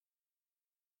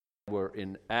We're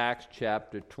in Acts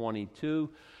chapter 22.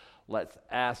 Let's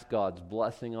ask God's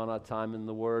blessing on our time in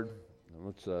the Word. And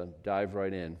let's dive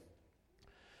right in.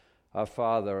 Our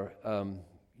Father,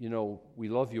 we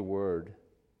love your Word.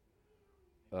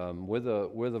 We're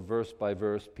the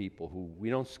verse-by-verse people who we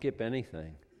don't skip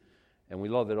anything. And we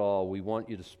love it all. We want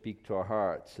you to speak to our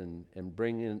hearts and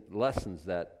bring in lessons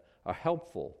that are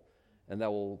helpful and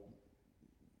that will,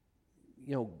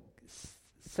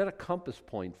 set a compass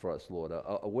point for us, Lord,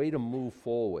 a way to move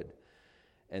forward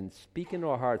and speak into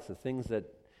our hearts the things that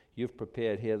you've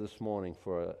prepared here this morning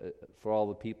for all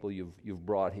the people you've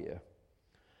brought here.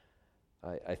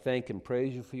 I thank and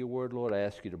praise you for your word, Lord. I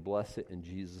ask you to bless it in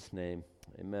Jesus' name.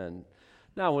 Amen.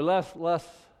 Now, we last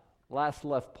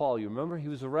left Paul. You remember he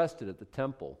was arrested at the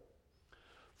temple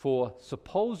for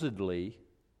supposedly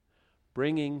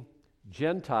bringing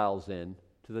Gentiles in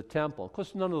to the temple. Of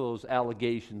course, none of those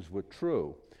allegations were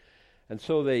true. And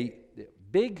so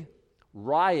big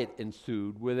riot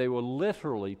ensued where they were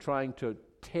literally trying to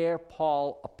tear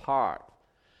Paul apart.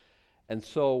 And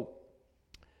so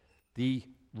the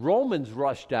Romans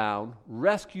rush down,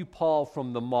 rescue Paul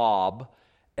from the mob,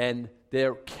 and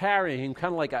they're carrying him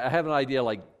kind of like, I have an idea,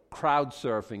 like crowd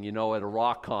surfing, at a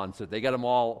rock concert. They got him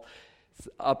all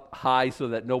up high so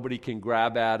that nobody can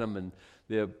grab at him, and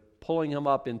they're pulling him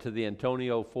up into the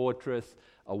Antonia Fortress,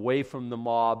 away from the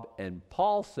mob, and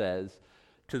Paul says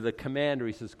to the commander,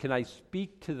 he says, "Can I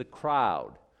speak to the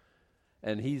crowd?"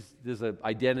 And there's an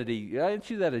identity. Aren't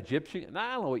you that Egyptian?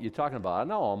 I don't know what you're talking about. I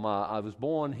know I was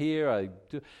born here.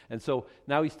 And so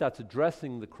now he starts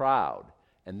addressing the crowd,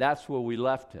 and that's where we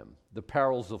left him. The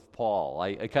perils of Paul.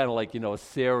 I kind of like a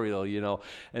serial,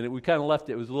 and we kind of left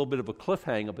it. It was a little bit of a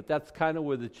cliffhanger, but that's kind of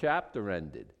where the chapter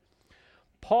ended.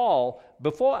 Paul,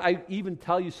 before I even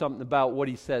tell you something about what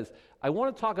he says, I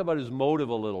want to talk about his motive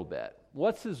a little bit.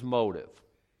 What's his motive?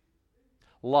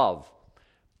 Love.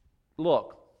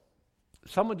 Look,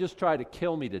 someone just tried to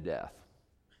kill me to death,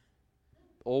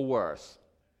 or worse,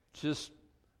 just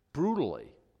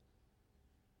brutally,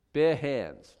 bare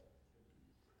hands.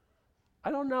 I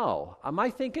don't know.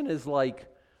 My thinking is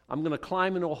like, I'm going to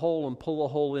climb into a hole and pull a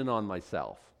hole in on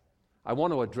myself. I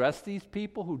want to address these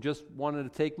people who just wanted to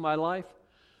take my life.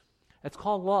 It's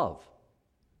called love.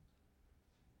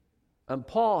 And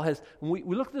Paul we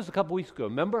looked at this a couple weeks ago,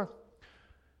 remember?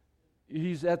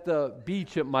 He's at the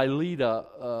beach at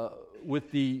Mileta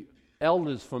with the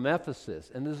elders from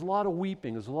Ephesus, and there's a lot of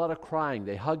weeping, there's a lot of crying.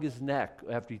 They hug his neck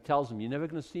after he tells them, "You're never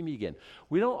going to see me again."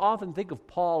 We don't often think of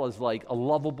Paul as like a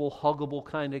lovable, huggable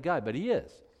kind of guy, but he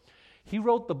is. He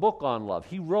wrote the book on love.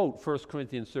 He wrote 1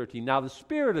 Corinthians 13. Now, the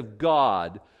Spirit of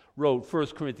God wrote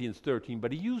 1 Corinthians 13,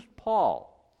 but he used Paul.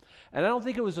 And I don't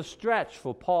think it was a stretch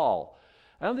for Paul.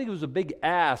 I don't think it was a big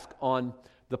ask on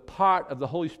the part of the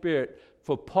Holy Spirit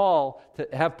for Paul to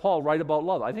have Paul write about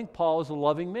love. I think Paul is a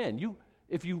loving man.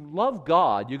 If you love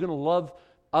God, you're going to love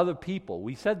other people.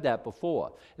 We said that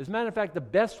before. As a matter of fact, the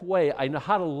best way I know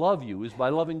how to love you is by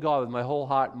loving God with my whole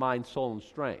heart, mind, soul, and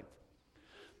strength.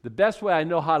 The best way I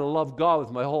know how to love God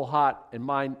with my whole heart and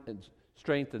mind and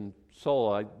strength and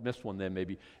soul, I missed one there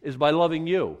maybe, is by loving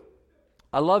you.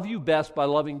 I love you best by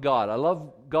loving God. I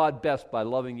love God best by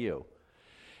loving you.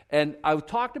 And I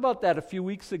talked about that a few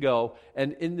weeks ago,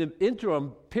 and in the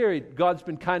interim period, God's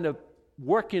been kind of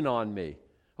working on me.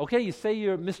 Okay, you say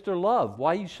you're Mr. Love.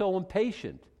 Why are you so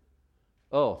impatient?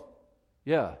 Oh,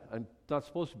 yeah, I'm not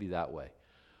supposed to be that way.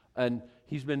 And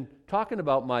he's been talking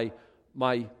about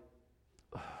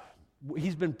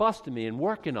he's been busting me and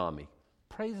working on me.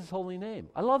 Praise his holy name.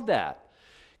 I love that.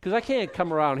 Because I can't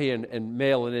come around here and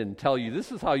mail it in and tell you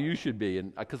this is how you should be,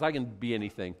 and because I can be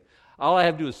anything. All I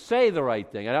have to do is say the right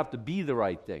thing. I have to be the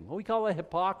right thing. Well, we call that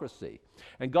hypocrisy.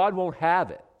 And God won't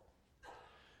have it.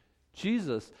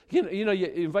 Jesus, you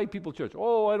invite people to church.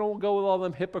 Oh, I don't go with all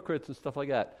them hypocrites and stuff like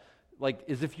that. Like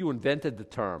as if you invented the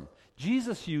term.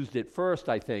 Jesus used it first,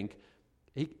 I think.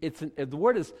 The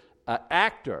word is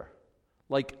actor.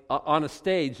 Like on a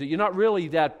stage, that you're not really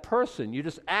that person. You're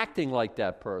just acting like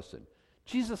that person.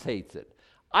 Jesus hates it.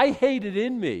 I hate it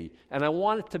in me, and I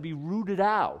want it to be rooted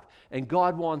out. And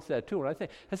God wants that too. And I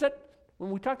think, when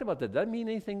we talked about that, did that mean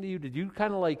anything to you? Did you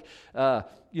kind of like,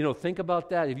 think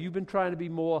about that? Have you been trying to be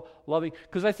more loving?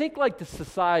 Because I think like the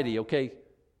society, okay,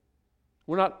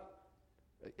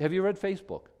 have you read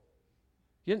Facebook?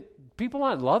 People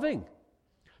aren't loving.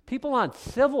 People aren't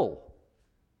civil.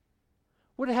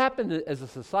 What happened as a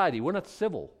society? We're not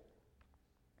civil.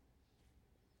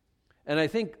 And I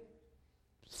think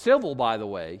civil, by the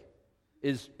way,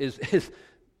 is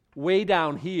way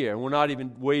down here, and we're not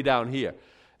even way down here.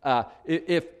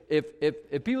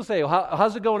 If people say,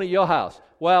 how's it going at your house?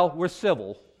 Well, we're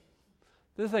civil.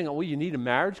 They're thinking, well, you need a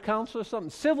marriage counselor or something?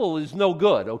 Civil is no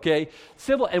good, okay?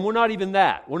 Civil, and we're not even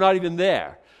that. We're not even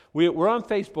there. We're on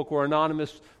Facebook. We're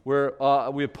anonymous.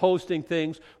 We're posting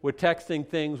things. We're texting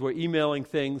things. We're emailing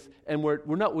things, and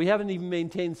we haven't even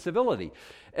maintained civility.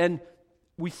 And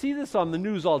we see this on the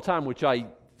news all the time, which I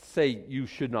say you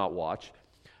should not watch.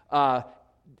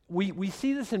 We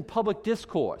see this in public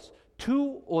discourse.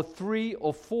 2 or 3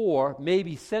 or 4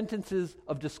 maybe sentences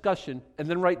of discussion, and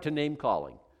then right to name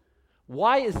calling.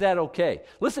 Why is that okay?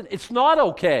 Listen, it's not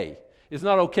okay. It's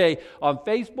not okay on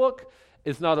Facebook.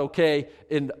 It's not okay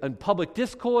in public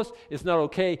discourse. It's not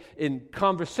okay in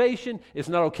conversation. It's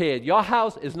not okay at your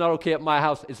house. It's not okay at my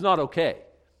house. It's not okay.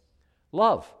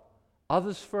 Love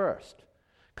others first.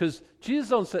 Because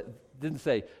Jesus didn't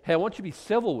say, hey, I want you to be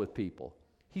civil with people.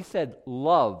 He said,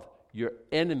 love your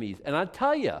enemies. And I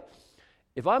tell you,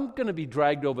 if I'm going to be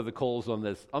dragged over the coals on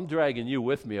this, I'm dragging you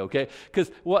with me, okay?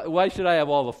 Because why should I have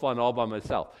all the fun all by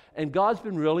myself? And God's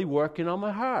been really working on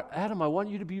my heart. Adam, I want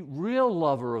you to be real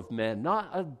lover of men, not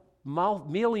a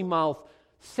mealy mouth,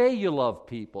 say you love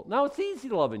people. Now, it's easy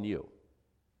loving you.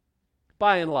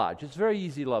 By and large, it's very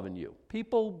easy loving you.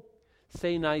 People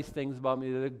say nice things about me.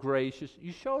 They're gracious.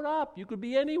 You showed up. You could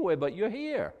be anywhere, but you're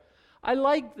here. I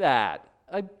like that.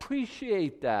 I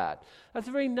appreciate that. That's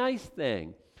a very nice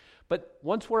thing. But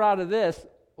once we're out of this,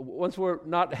 once we're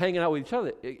not hanging out with each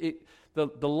other,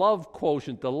 the love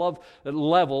quotient, the love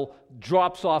level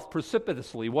drops off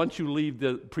precipitously once you leave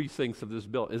the precincts of this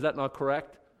building. Is that not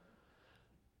correct?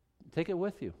 Take it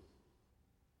with you.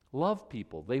 Love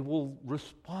people. They will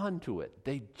respond to it.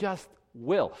 They just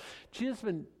will. Jesus has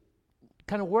been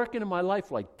kind of working in my life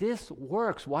like, this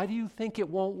works. Why do you think it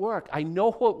won't work? I know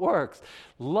it works.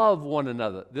 Love one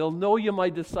another. They'll know you're my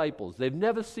disciples. They've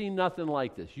never seen nothing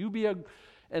like this.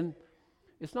 And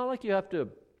it's not like you have to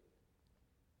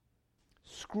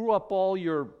screw up all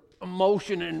your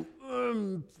emotion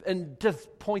and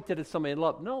just point it at somebody in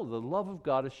love. No, the love of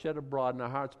God is shed abroad in our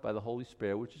hearts by the Holy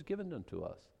Spirit, which is given unto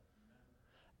us.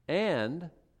 And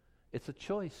it's a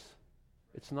choice.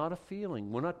 It's not a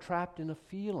feeling. We're not trapped in a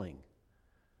feeling.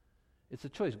 It's a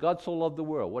choice. God so loved the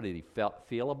world. What did he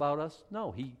feel about us?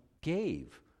 No, he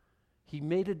gave. He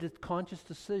made a conscious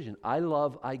decision. I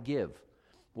love, I give.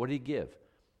 What did he give?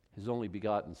 His only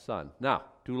begotten Son. Now,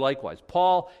 do likewise.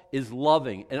 Paul is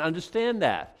loving, and understand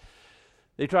that.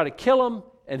 They try to kill him,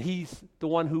 and he's the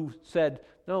one who said,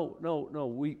 no,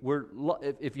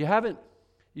 if you haven't,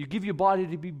 you give your body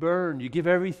to be burned, you give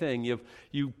everything,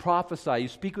 you prophesy, you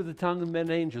speak with the tongue of men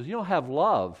and angels, you don't have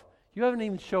love, you haven't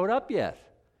even showed up yet.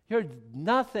 You're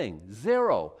nothing,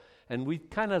 zero. And we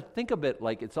kind of think of it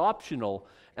like it's optional,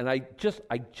 and I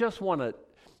just want to,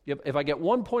 if I get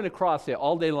one point across there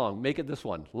all day long, make it this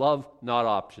one. Love, not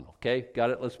optional. Okay? Got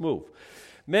it? Let's move.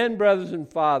 Men, brothers,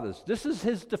 and fathers. This is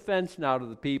his defense now to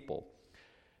the people.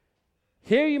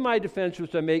 Hear ye my defense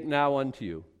which I make now unto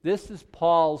you. This is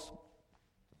Paul's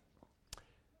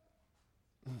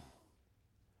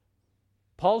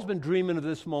been dreaming of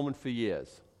this moment for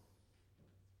years.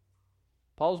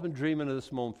 Paul's been dreaming of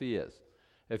this moment for years.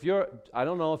 I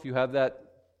don't know if you have that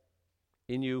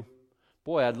in you.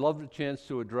 Boy, I'd love a chance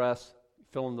to address,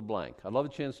 fill in the blank. I'd love a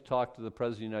chance to talk to the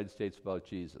President of the United States about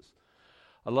Jesus.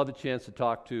 I'd love a chance to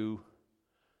talk to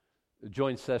a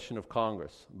joint session of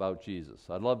Congress about Jesus.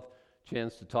 I'd love a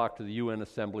chance to talk to the UN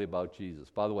Assembly about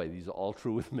Jesus. By the way, these are all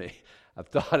true with me. I've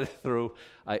thought it through.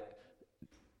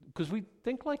 Because we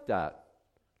think like that.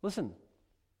 Listen,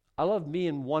 I love me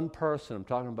and one person. I'm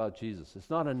talking about Jesus. It's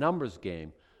not a numbers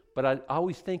game, but I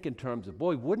always think in terms of,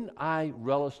 boy, wouldn't I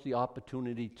relish the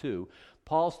opportunity too?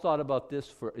 Paul's thought about this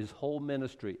for his whole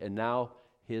ministry, and now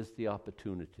here's the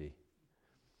opportunity.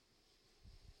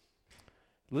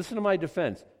 Listen to my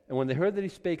defense. And when they heard that he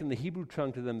spake in the Hebrew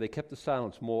tongue to them, they kept the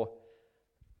silence more.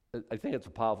 I think it's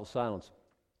a powerful silence.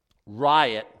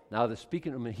 Riot. Now they're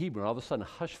speaking to him in Hebrew, and all of a sudden a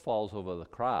hush falls over the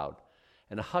crowd.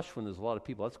 And a hush when there's a lot of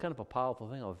people, that's kind of a powerful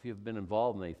thing if you've been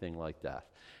involved in anything like that.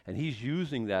 And he's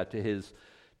using that to his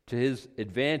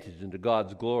advantage and to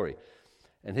God's glory.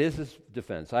 And here's his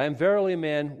defense. I am verily a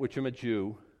man which am a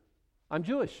Jew. I'm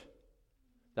Jewish.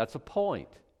 That's a point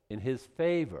in his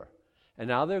favor. And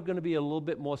now they're going to be a little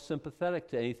bit more sympathetic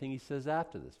to anything he says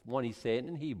after this. One, he's saying it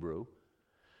in Hebrew.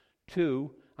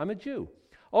 Two, I'm a Jew.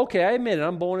 Okay, I admit it.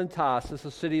 I'm born in Tarsus,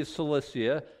 a city of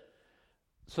Cilicia.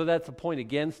 So that's a point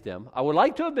against him. I would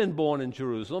like to have been born in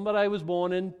Jerusalem, but I was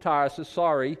born in Tarsus,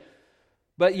 sorry.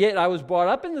 But yet I was brought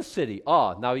up in the city.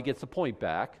 Now he gets the point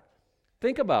back.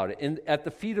 Think about it. At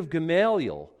the feet of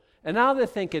Gamaliel. And now they're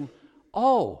thinking,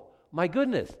 oh, my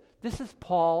goodness, this is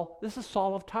Paul, this is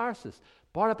Saul of Tarsus,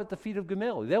 brought up at the feet of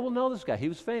Gamaliel. They will know this guy. He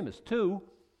was famous. Two,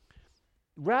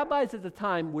 rabbis at the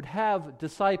time would have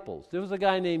disciples. There was a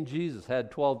guy named Jesus,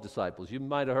 had 12 disciples. You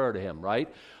might have heard of him,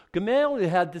 right? Gamaliel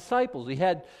had disciples.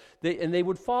 And they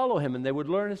would follow him, and they would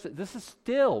learn. This is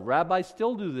still, rabbis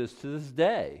still do this to this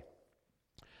day.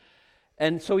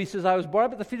 And so he says, I was brought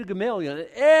up at the feet of Gamaliel, and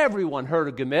everyone heard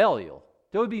of Gamaliel.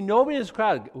 There would be nobody in this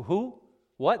crowd. Who?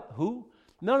 What? Who?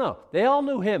 No. They all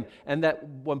knew him. And that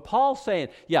when Paul's saying,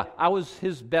 yeah, I was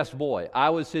his best boy. I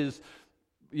was his,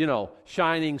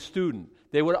 shining student.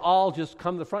 They would all just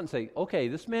come to the front and say, okay,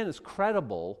 this man is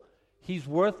credible. He's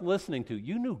worth listening to.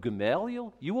 You knew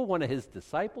Gamaliel? You were one of his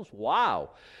disciples?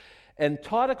 Wow. And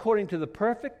taught according to the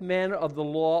perfect manner of the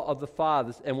law of the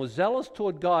fathers, and was zealous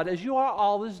toward God as you are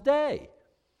all this day.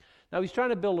 Now he's trying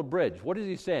to build a bridge. What is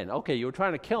he saying? Okay, you were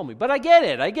trying to kill me, but I get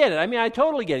it. I mean, I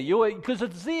totally get it. Because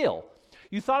it's zeal.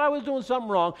 You thought I was doing something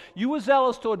wrong. You were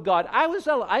zealous toward God. I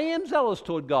am zealous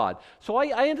toward God. So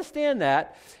I understand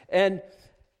that. And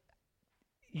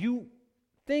you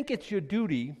think it's your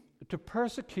duty to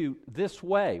persecute this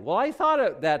way. Well, I thought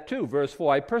of that too, verse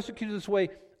 4. I persecuted this way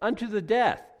unto the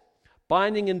death,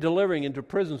 binding and delivering into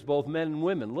prisons both men and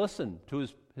women. Listen to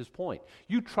his point.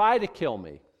 You try to kill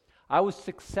me. I was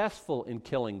successful in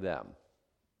killing them.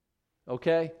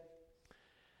 Okay?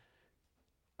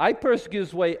 I persecute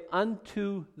this way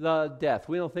unto the death.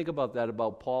 We don't think about that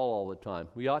about Paul all the time.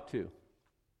 We ought to.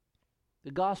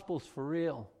 The gospel's for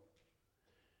real.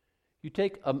 You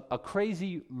take a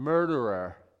crazy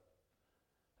murderer,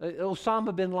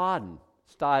 Osama bin Laden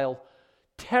style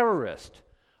terrorist.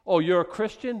 Oh, you're a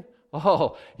Christian?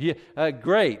 Oh, yeah,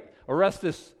 great. Arrest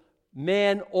this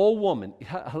man or woman.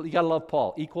 You got to love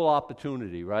Paul. Equal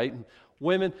opportunity, right?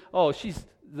 Women, oh, she's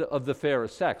of the fairer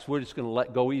sex. We're just going to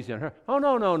let go easy on her. Oh,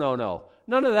 no.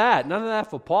 None of that. None of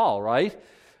that for Paul, right?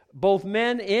 Both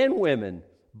men and women,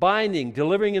 binding,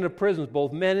 delivering into prisons,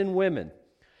 both men and women.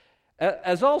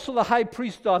 As also the high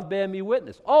priest doth bear me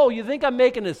witness. Oh, you think I'm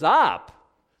making this up?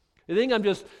 You think I'm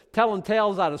just telling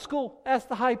tales out of school? Ask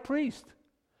the high priest.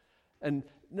 And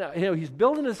now, he's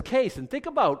building his case. And think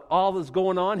about all that's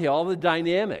going on here, all the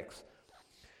dynamics.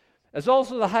 As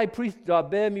also the high priest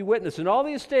doth bear me witness, and all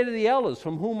the estate of the elders,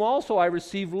 from whom also I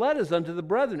received letters unto the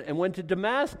brethren, and went to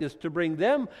Damascus to bring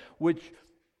them which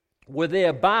were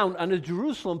there bound unto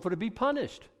Jerusalem for to be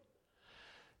punished.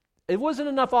 It wasn't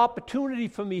enough opportunity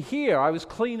for me here. I was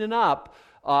cleaning up.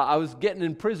 I was getting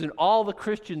in prison all the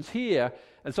Christians here,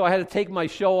 and so I had to take my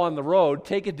show on the road,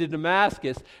 take it to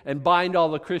Damascus, and bind all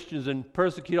the Christians and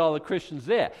persecute all the Christians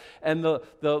there. And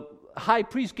the high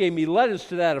priest gave me letters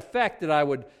to that effect that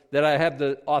I have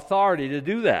the authority to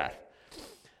do that.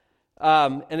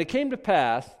 And it came to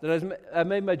pass that I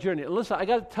made my journey. And listen, I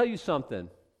got to tell you something.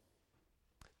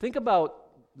 Think about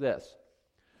this.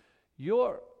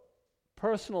 Your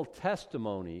personal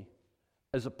testimony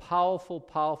is a powerful,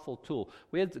 powerful tool.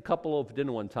 We had a couple over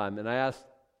dinner one time, and I asked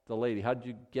the lady, how did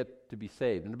you get to be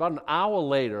saved? And about an hour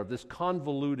later of this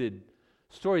convoluted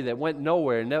story that went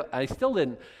nowhere, and I still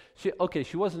didn't.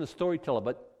 She wasn't a storyteller,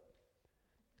 but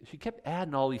she kept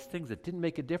adding all these things that didn't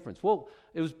make a difference. Well,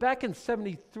 it was back in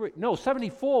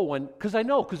 74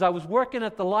 because I was working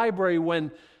at the library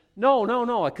when,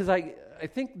 because I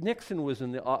think Nixon was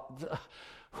in the,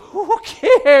 who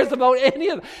cares about any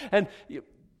of it? And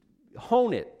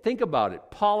hone it, think about it,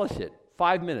 polish it.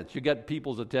 5 minutes, you get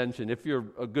people's attention. If you're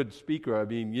a good speaker, I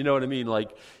mean, you know what I mean?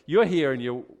 Like, you're here and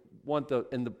you want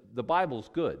the Bible's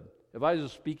good. If I was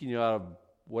just speaking you out of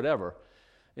whatever,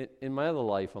 in my other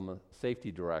life, I'm a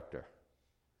safety director.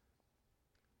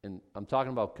 And I'm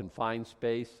talking about confined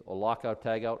space or lockout,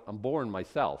 tagout. I'm boring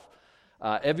myself.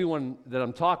 Everyone that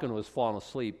I'm talking to is falling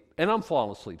asleep, and I'm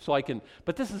falling asleep.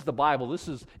 But this is the Bible. This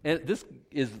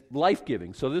is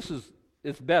life-giving. So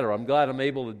it's better. I'm glad I'm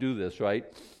able to do this, right?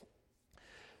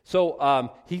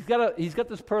 So he's got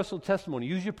this personal testimony.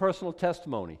 Use your personal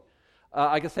testimony.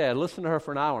 Like I say, I listened to her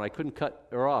for an hour, and I couldn't cut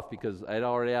her off because I'd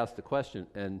already asked the question,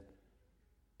 and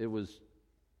it was,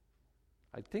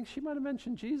 I think she might have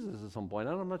mentioned Jesus at some point.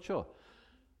 I'm not sure.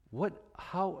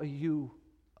 How are you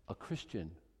a Christian?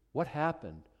 What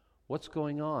happened? What's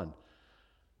going on?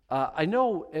 I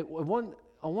know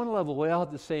on one level we all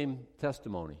had the same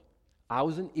testimony. I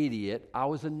was an idiot. I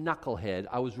was a knucklehead.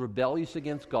 I was rebellious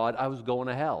against God. I was going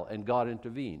to hell, and God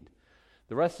intervened.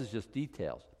 The rest is just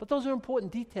details. But those are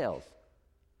important details.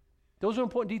 Those are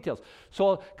important details.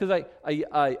 So, because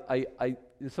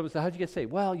someone said, how'd you get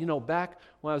saved? Well, back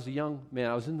when I was a young man,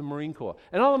 I was in the Marine Corps.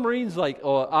 And all the Marines,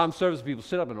 armed service people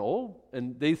sit up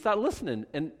and they start listening.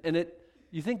 And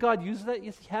you think God uses that?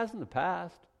 Yes, He has in the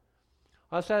past.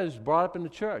 I was brought up in the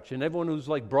church. And everyone who's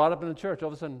brought up in the church, all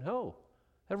of a sudden,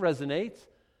 that resonates.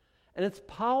 And it's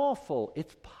powerful.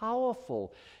 It's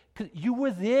powerful. Because you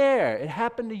were there. It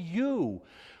happened to you.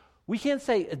 We can't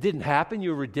say it didn't happen,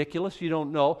 you're ridiculous, you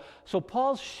don't know. So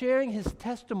Paul's sharing his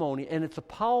testimony, and it's a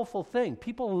powerful thing.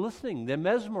 People are listening, they're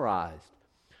mesmerized.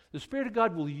 The Spirit of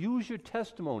God will use your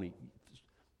testimony.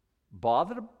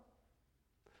 Bother to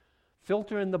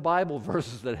filter in the Bible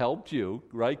verses that helped you,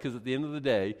 right? Because at the end of the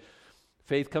day,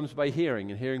 faith comes by hearing,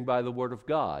 and hearing by the Word of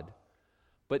God.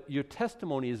 But your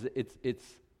testimony is, it's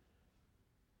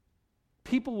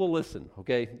people will listen,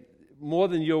 okay? More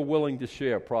than you're willing to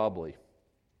share, probably.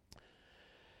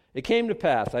 It came to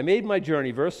pass, I made my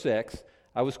journey, verse 6,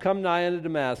 I was come nigh unto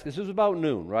Damascus. It was about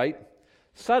noon, right?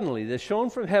 Suddenly there shone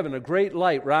from heaven a great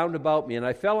light round about me, and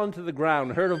I fell unto the ground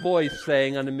and heard a voice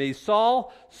saying unto me,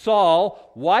 Saul,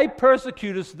 Saul, why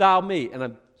persecutest thou me? And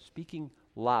I'm speaking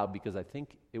loud because I don't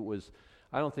think it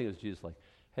was Jesus like,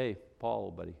 hey,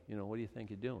 Paul, buddy, what do you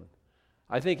think you're doing?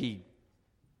 I think he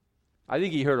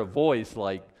heard a voice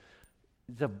like,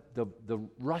 the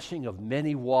rushing of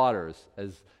many waters,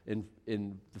 as in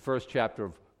the first chapter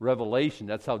of Revelation.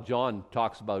 That's how John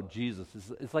talks about Jesus.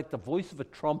 It's like the voice of a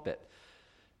trumpet,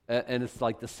 and it's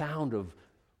like the sound of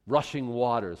rushing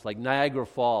waters, like Niagara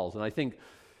Falls. And I think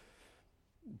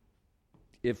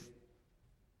if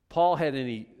Saul had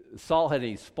any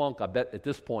spunk, I bet at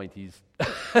this point he's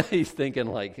he's thinking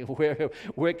like,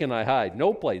 where can I hide?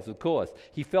 No place, of course.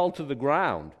 He fell to the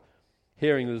ground,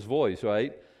 hearing this voice,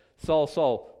 right? Saul,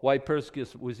 Saul, why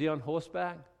persecutest? Was he on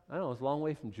horseback? I don't know, it's a long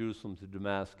way from Jerusalem to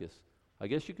Damascus. I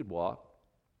guess you could walk.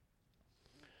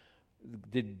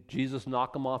 Did Jesus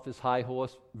knock him off his high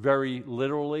horse very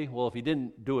literally? Well, if he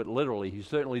didn't do it literally, he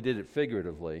certainly did it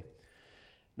figuratively.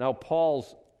 Now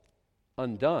Paul's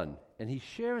undone, and he's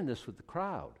sharing this with the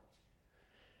crowd.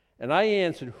 And I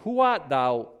answered, Who art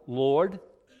thou, Lord,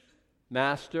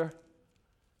 Master?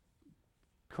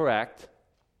 Correct.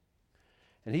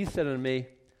 And he said unto me,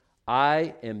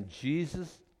 I am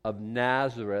Jesus of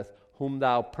Nazareth, whom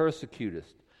thou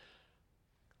persecutest.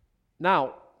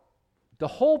 Now, the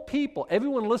whole people,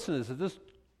 everyone listening at this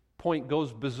point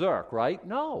goes berserk, right?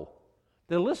 No.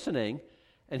 They're listening,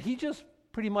 and he just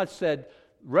pretty much said,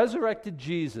 resurrected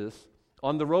Jesus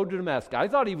on the road to Damascus. I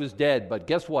thought he was dead, but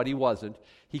guess what? He wasn't.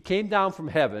 He came down from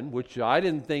heaven, which I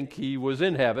didn't think he was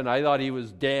in heaven. I thought he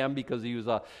was damned because he was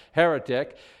a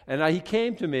heretic. And he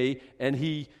came to me,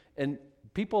 and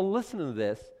people listen to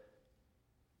this,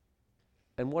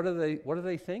 and what are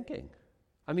they thinking?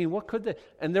 I mean, what could they?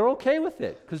 And they're okay with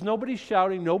it because nobody's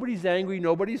shouting, nobody's angry,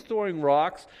 nobody's throwing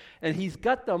rocks, and he's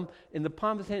got them in the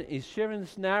palm of his hand. He's sharing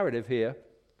this narrative here.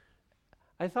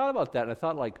 I thought about that, and I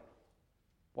thought, like,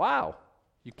 wow,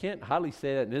 you can't hardly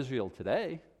say that in Israel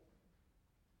today.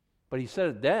 But he said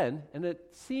it then, and it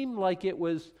seemed like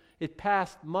it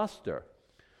passed muster.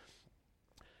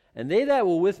 And they that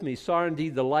were with me saw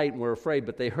indeed the light and were afraid,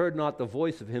 but they heard not the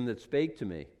voice of him that spake to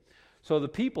me. So the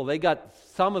people, they got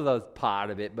some of the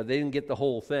part of it, but they didn't get the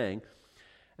whole thing.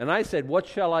 And I said, What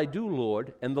shall I do,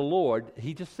 Lord? And the Lord,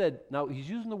 he just said, now he's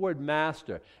using the word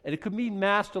master. And it could mean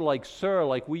master like sir,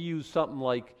 like we use something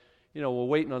like, we're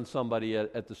waiting on somebody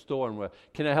at the store and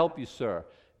can I help you, sir?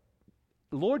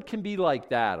 Lord can be like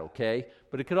that, okay?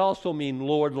 But it could also mean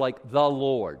Lord like the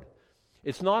Lord.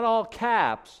 It's not all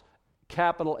caps,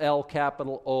 capital L,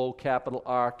 capital O, capital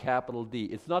R, capital D.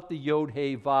 It's not the Yod,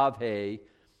 He, Vav, He,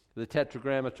 the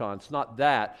Tetragrammaton. It's not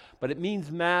that, but it means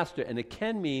master, and it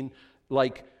can mean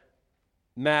like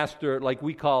master, like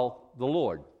we call the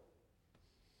Lord.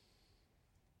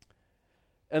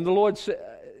 And the Lord said,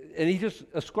 and he just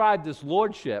ascribed this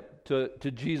lordship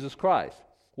to Jesus Christ.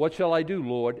 What shall I do,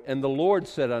 Lord? And the Lord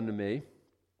said unto me,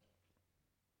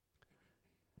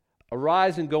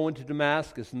 Arise and go into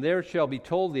Damascus, and there it shall be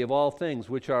told thee of all things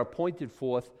which are appointed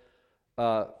forth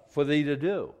for thee to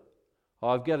do. Oh,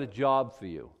 I've got a job for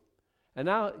you. And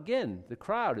now, again, the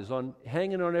crowd is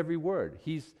hanging on every word.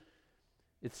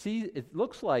 It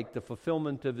looks like the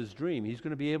fulfillment of his dream. He's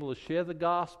going to be able to share the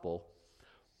gospel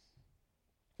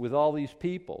with all these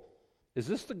people. Is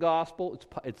this the gospel?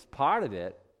 It's part of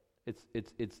it.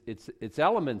 It's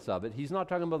elements of it. He's not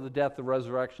talking about the death, the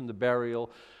resurrection, the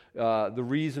burial, the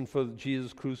reason for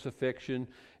Jesus' crucifixion.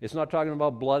 It's not talking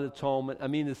about blood atonement. I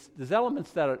mean, there's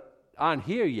elements that aren't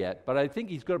here yet, but I think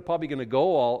he's probably going to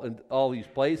go all these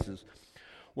places.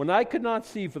 When I could not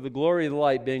see for the glory of the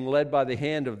light, being led by the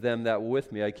hand of them that were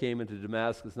with me, I came into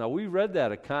Damascus. Now, we read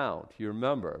that account, you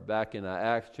remember, back in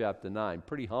Acts chapter 9.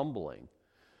 Pretty humbling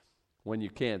when you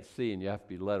can't see and you have to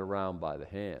be led around by the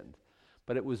hand.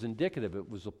 but it was indicative. It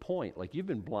was a point. Like, you've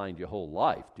been blind your whole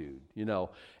life, dude,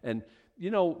 And,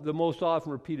 the most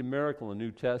often repeated miracle in the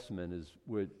New Testament is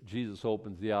where Jesus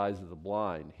opens the eyes of the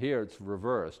blind. Here it's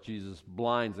reversed. Jesus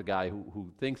blinds a guy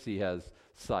who thinks he has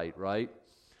sight, right?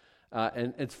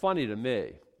 And it's funny to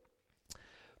me.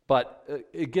 But,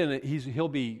 again, he'll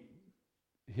be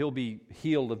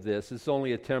healed of this. It's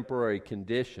only a temporary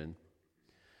condition.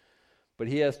 But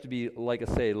he has to be, like I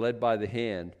say, led by the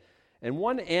hand. And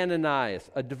one Ananias,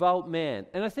 a devout man,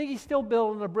 and I think he's still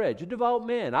building a bridge, a devout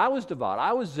man. I was devout.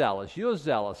 I was zealous. You're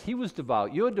zealous. He was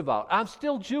devout. You're devout. I'm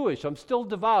still Jewish. I'm still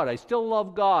devout. I still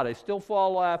love God. I still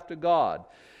follow after God.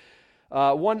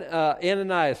 One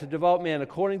Ananias, a devout man,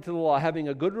 according to the law, having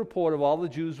a good report of all the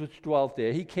Jews which dwelt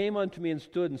there, he came unto me and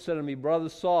stood and said unto me, Brother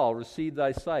Saul, receive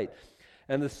thy sight.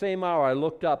 And the same hour I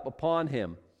looked up upon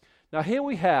him. Now here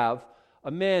we have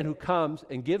a man who comes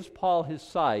and gives Paul his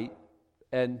sight,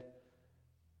 and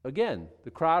again,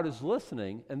 the crowd is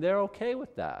listening, and they're okay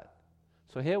with that.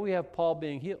 So here we have Paul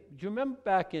being healed. Do you remember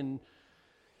back in,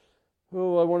 I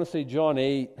want to say John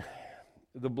 8,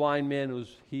 the blind man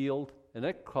was healed, and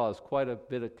that caused quite a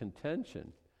bit of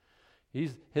contention.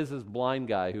 Here's this blind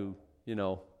guy who,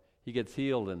 he gets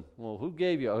healed, and, well,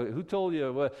 who told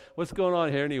you, what's going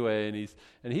on here anyway?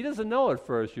 And he doesn't know at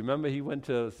first. You remember he went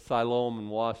to Siloam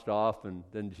and washed off, and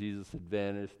then Jesus had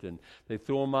vanished, and they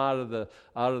threw him out of the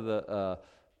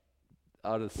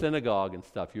synagogue and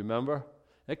stuff. You remember?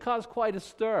 It caused quite a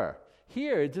stir.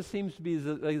 Here, it just seems to be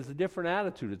there's a different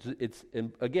attitude. It's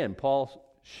again, Paul's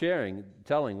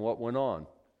telling what went on.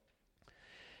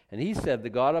 And he said, the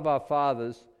God of our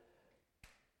fathers,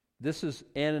 this is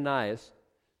Ananias,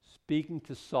 speaking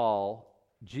to Saul.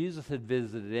 Jesus had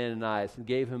visited Ananias and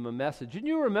gave him a message. And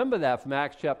you remember that from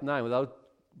Acts chapter 9 without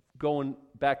going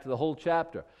back to the whole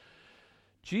chapter.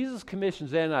 Jesus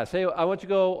commissions Ananias. Hey, I want you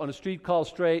to go on a street called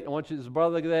Straight. I want you, there's a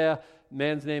brother there.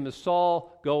 Man's name is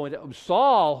Saul. Go and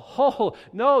Saul? Oh,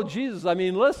 no, Jesus. I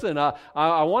mean, listen,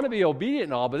 I want to be obedient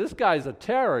and all, but this guy's a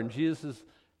terror. And Jesus says,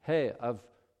 hey, I've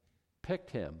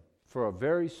picked him for a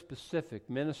very specific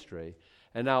ministry.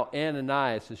 And now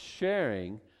Ananias is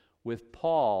sharing with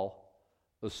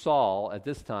Saul at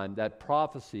this time, that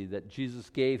prophecy that Jesus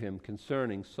gave him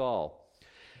concerning Saul.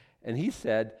 And he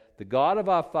said, the God of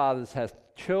our fathers hath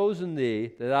chosen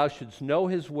thee, that thou shouldst know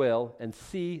his will, and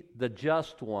see the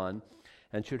just one,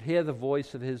 and should hear the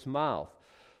voice of his mouth.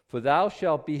 For thou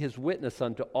shalt be his witness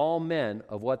unto all men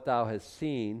of what thou hast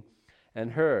seen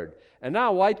and heard. And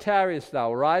now why tarriest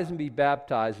thou? Arise and be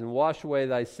baptized, and wash away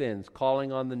thy sins,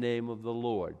 calling on the name of the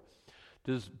Lord.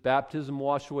 Does baptism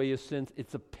wash away your sins?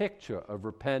 It's a picture of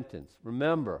repentance.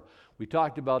 Remember, we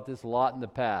talked about this a lot in the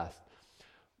past.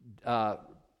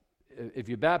 If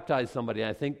you baptize somebody,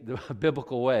 I think the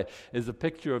biblical way is a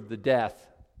picture of the death,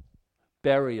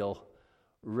 burial,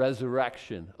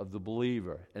 resurrection of the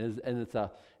believer. Does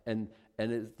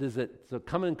it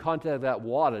come in contact with that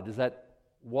water? Does that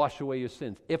wash away your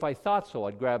sins? If I thought so,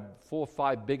 I'd grab 4 or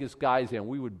 5 biggest guys here, and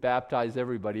we would baptize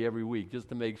everybody every week just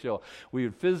to make sure. We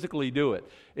would physically do it.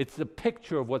 It's a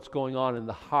picture of what's going on in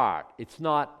the heart. It's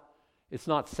not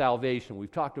salvation.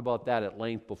 We've talked about that at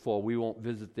length before. We won't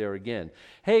visit there again.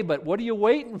 Hey, but what are you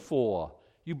waiting for?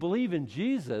 You believe in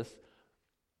Jesus.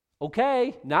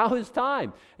 Okay, now is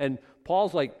time. And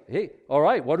Paul's like, hey, all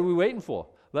right, what are we waiting for?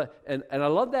 And I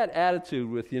love that attitude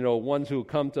with, ones who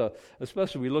come to,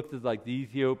 especially we looked at like the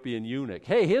Ethiopian eunuch.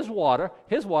 Hey, here's water.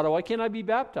 Why can't I be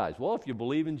baptized? Well, if you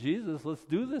believe in Jesus, let's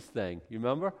do this thing. You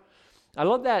remember? I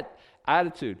love that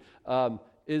attitude. So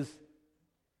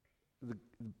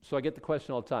I get the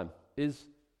question all the time, is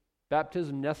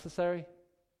baptism necessary?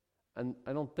 And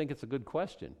I don't think it's a good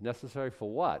question. Necessary for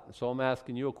what? So I'm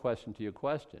asking you a question to your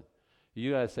question.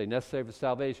 You got to say necessary for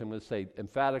salvation. I'm going to say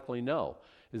emphatically no.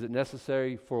 Is it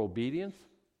necessary for obedience?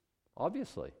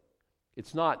 Obviously.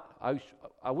 It's not.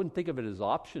 I wouldn't think of it as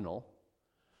optional.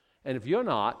 And if you're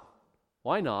not,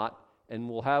 why not? And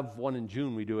we'll have one in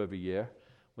June we do every year.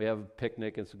 We have a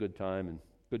picnic. It's a good time, and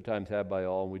good times had by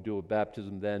all. And we do a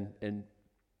baptism then. And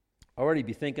already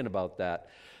be thinking about that.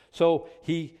 So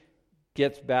he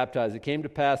gets baptized. It came to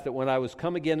pass that when I was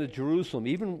come again to Jerusalem,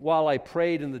 even while I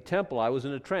prayed in the temple, I was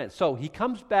in a trance. So he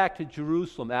comes back to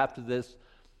Jerusalem after this,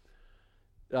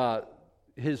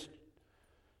 his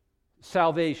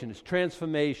salvation, his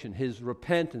transformation, his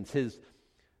repentance, his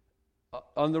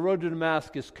on the road to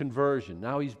Damascus conversion.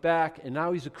 Now he's back, and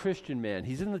now he's a Christian man.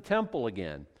 He's in the temple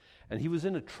again, and he was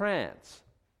in a trance.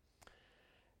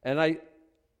 And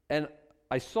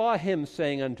I saw him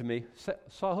saying unto me,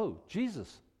 saw who?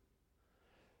 Jesus.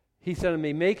 He said unto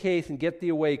me, make haste and get thee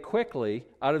away quickly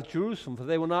out of Jerusalem, for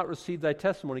they will not receive thy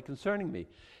testimony concerning me.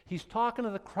 He's talking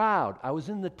to the crowd. I was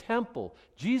in the temple.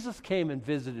 Jesus came and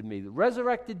visited me, the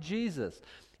resurrected Jesus.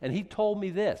 And he told me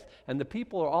this. And the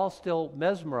people are all still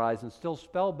mesmerized and still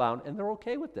spellbound, and they're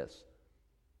okay with this.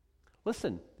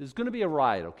 Listen, there's going to be a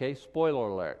riot, okay? Spoiler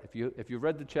alert. If you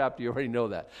read the chapter, you already know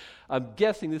that. I'm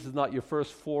guessing this is not your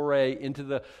first foray into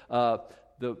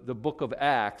the book of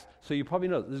Acts, so you probably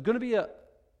know. There's going to be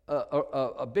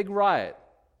a big riot.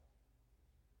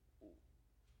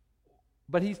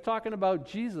 But he's talking about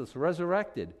Jesus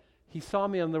resurrected. He saw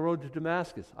me on the road to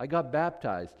Damascus. I got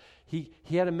baptized. He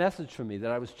had a message for me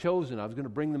that I was chosen. I was going to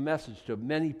bring the message to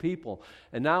many people.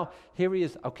 And now here he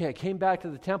is. Okay, I came back to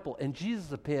the temple, and Jesus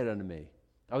appeared unto me.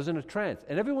 I was in a trance.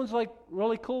 And everyone's like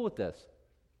really cool with this.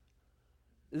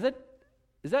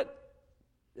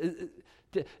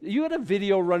 You had a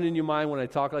video run in your mind when I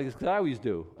talk like this? Because I always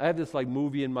do. I have this like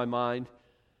movie in my mind.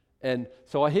 And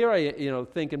so here I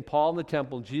thinking Paul in the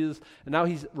temple, Jesus, and now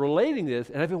he's relating this,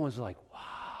 and everyone's like, wow.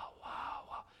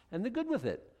 And they're good with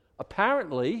it.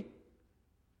 Apparently,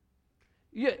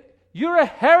 you're a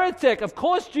heretic. Of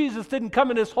course Jesus didn't come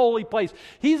in this holy place.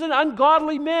 He's an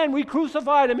ungodly man. We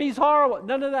crucified him. He's horrible.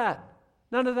 None of that.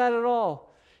 None of that at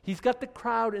all. He's got the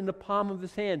crowd in the palm of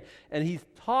his hand, and he's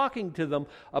talking to them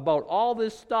about all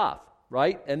this stuff,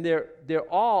 right? And they're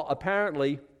all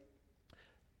apparently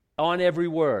on every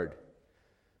word.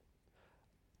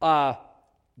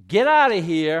 Get out of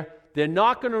here. They're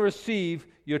not going to receive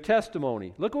your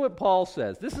testimony. Look at what Paul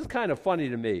says. This is kind of funny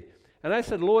to me. And I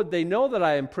said, Lord, they know that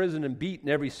I am imprisoned and beat in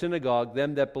every synagogue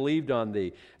them that believed on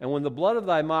thee. And when the blood of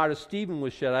thy martyr Stephen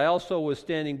was shed, I also was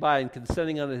standing by and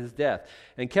consenting unto his death,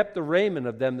 and kept the raiment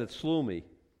of them that slew me.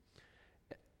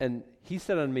 And he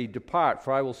said unto me, Depart,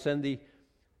 for I will send thee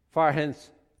far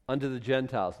hence unto the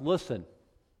Gentiles. Listen,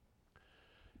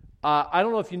 I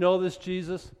don't know if you know this,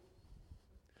 Jesus,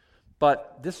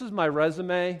 but this is my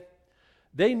resume.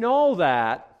 They know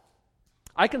that.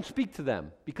 I can speak to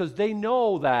them because they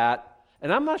know that,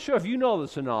 and I'm not sure if you know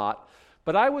this or not,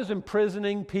 but I was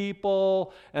imprisoning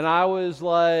people, and I was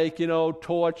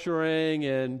torturing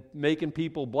and making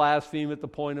people blaspheme at the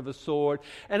point of a sword.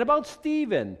 And about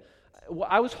Stephen,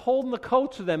 I was holding the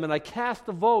coats of them, and I cast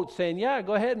a vote saying, yeah,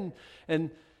 go ahead and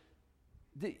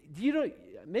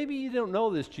maybe you don't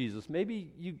know this, Jesus.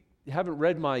 Maybe you haven't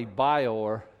read my bio,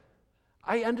 or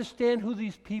I understand who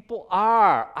these people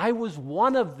are. I was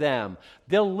one of them.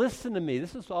 They'll listen to me.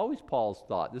 This is always Paul's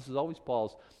thought. This is always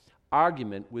Paul's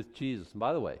argument with Jesus. And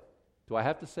by the way, do I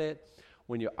have to say it?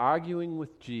 When you're arguing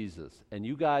with Jesus and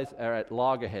you guys are at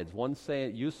loggerheads, one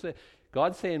saying,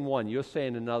 God's saying one, you're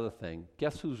saying another thing.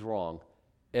 Guess who's wrong?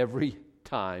 Every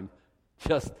time.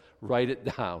 Just write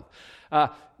it down.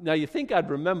 Now you think I'd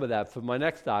remember that for my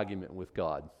next argument with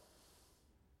God.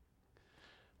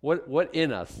 What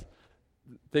in us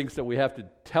thinks that we have to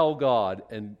tell God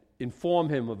and inform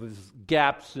him of his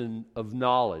gaps of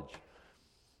knowledge?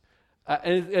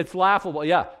 And it's laughable.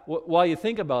 Yeah, while you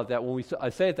think about that, I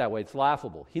say it that way, it's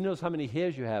laughable. He knows how many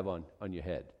hairs you have on your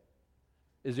head.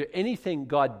 Is there anything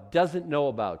God doesn't know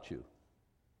about you?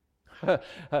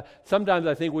 Sometimes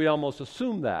I think we almost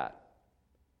assume that,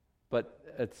 but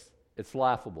it's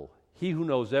laughable. He who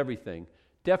knows everything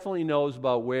definitely knows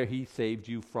about where he saved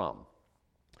you from.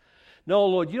 No,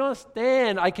 Lord, you don't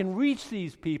understand. I can reach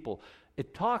these people.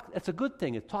 It's a good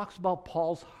thing. It talks about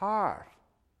Paul's heart.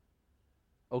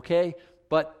 Okay?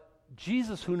 But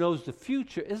Jesus, who knows the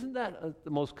future, isn't that the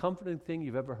most comforting thing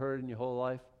you've ever heard in your whole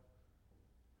life?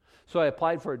 So I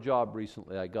applied for a job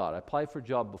recently. I applied for a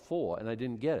job before, and I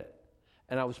didn't get it.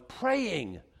 And I was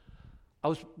praying.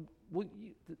 Who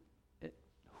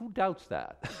doubts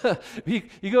that?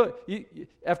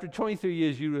 After 23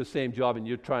 years, you do the same job, and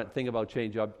you're trying to think about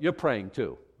change job. You're praying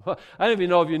too. I don't even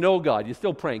know if you know God. You're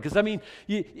still praying because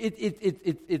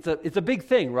it's a big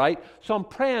thing, right? So I'm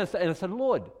praying, and I said,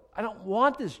 Lord, I don't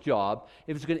want this job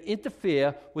if it's going to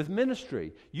interfere with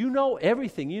ministry. You know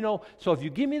everything. So if you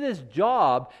give me this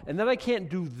job and then I can't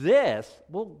do this,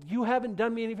 well, you haven't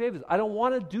done me any favors. I don't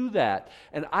want to do that,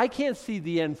 and I can't see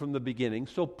the end from the beginning.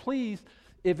 So please,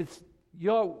 if it's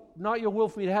not your will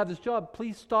for me to have this job,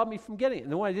 please stop me from getting it.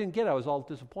 And then when I didn't get it, I was all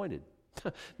disappointed.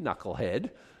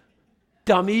 Knucklehead.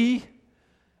 Dummy.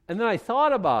 And then I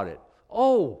thought about it.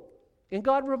 Oh, and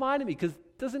God reminded me, because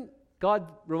doesn't God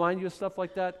remind you of stuff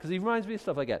like that? Because he reminds me of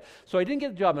stuff like that. So I didn't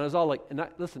get the job, and I was all like,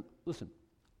 listen,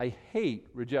 I hate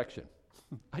rejection.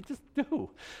 I just do.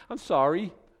 I'm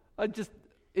sorry. I'm just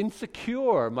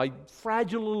insecure. My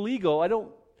fragile little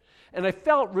ego, and I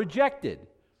felt rejected.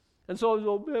 And so I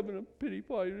was having a pity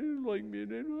party. They didn't like me,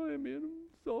 and they didn't like me.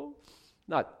 So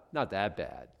not that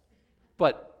bad,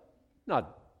 but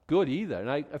not good either. And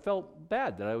I felt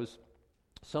bad that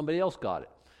somebody else got it.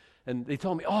 And they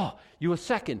told me, oh, you were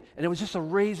second. And it was just a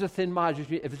razor-thin margin.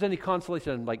 If there's any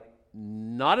consolation, I'm like,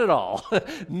 not at all.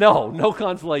 No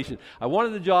consolation. I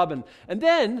wanted the job. And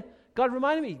then God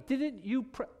reminded me, didn't you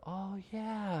pray? Oh,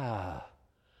 yeah.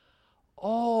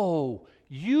 Oh,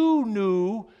 you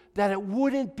knew that it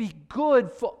wouldn't be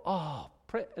good for,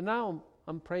 and now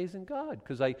I'm praising God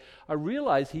because I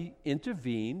realized he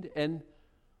intervened and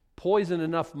poisoned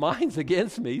enough minds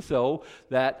against me so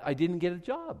that I didn't get a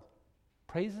job.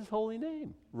 Praise his holy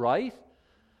name, right?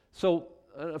 So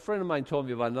a friend of mine told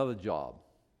me about another job.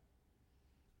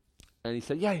 And he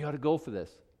said, yeah, you ought to go for this.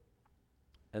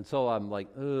 And so I'm like,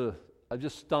 ugh, I'm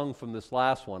just stung from this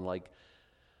last one. Like,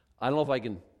 I don't know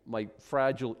if my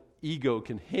fragile ego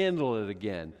can handle it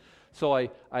again. So I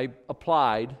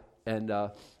applied, and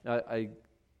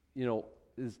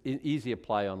it's easy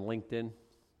apply on LinkedIn.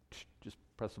 Just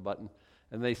press a button.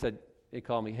 And they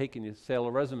called me, hey, can you sail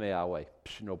a resume our way?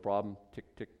 No problem.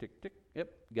 Tick, tick, tick, tick. Yep,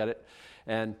 got it.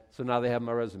 And so now they have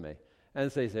my resume.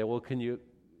 And they say, well, can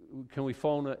we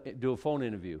do a phone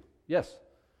interview? Yes.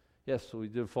 So we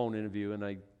did a phone interview, and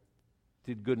I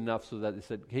did good enough so that they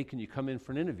said, hey, can you come in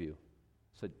for an interview?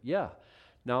 I said, yeah.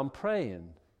 Now I'm praying.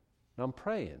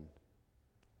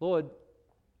 Lord,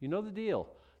 you know the deal.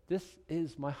 This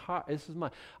is my heart.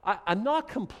 I'm not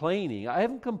complaining. I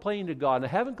haven't complained to God, and I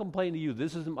haven't complained to you.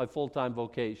 This isn't my full-time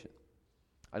vocation.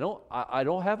 I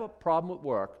don't have a problem with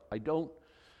work.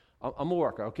 I'm a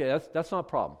worker. Okay, that's not a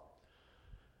problem.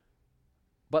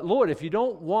 But Lord, if you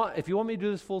want me to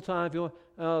do this full-time,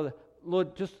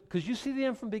 Lord, just because you see the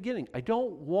end from the beginning, I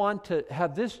don't want to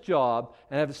have this job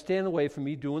and have it stand away from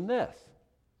me doing this.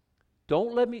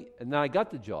 Don't let me, and now I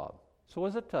got the job. So what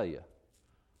does that tell you?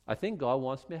 I think God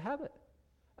wants me to have it.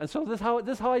 And so this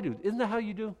is how I do. Isn't that how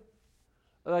you do?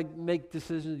 Like make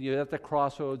decisions, you're at the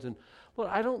crossroads, and Lord,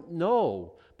 I don't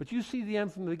know, but you see the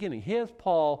end from the beginning. Here's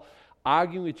Paul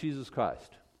arguing with Jesus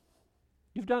Christ.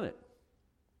 You've done it.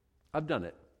 I've done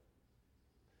it.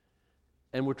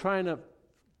 And we're trying to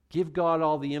give God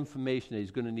all the information that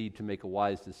he's going to need to make a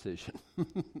wise decision.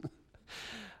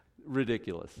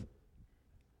 Ridiculous.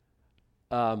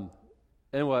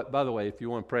 Anyway, by the way, if you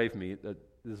want to pray for me, this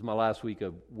is my last week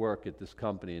of work at this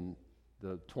company, and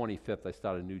the 25th I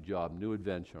start a new job, new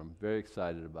adventure. I'm very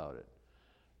excited about it.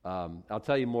 I'll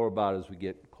tell you more about it as we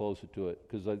get closer to it,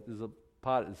 because there's a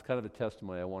part, it's kind of a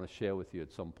testimony I want to share with you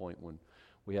at some point when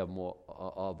we have more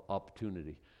of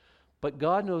opportunity. But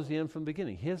God knows the end from the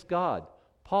beginning. Here's God.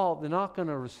 Paul, they're not going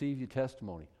to receive your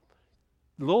testimony.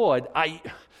 Lord,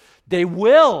 they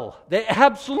will. They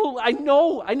absolutely, I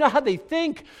know how they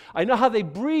think. I know how they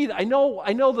breathe. I know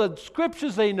the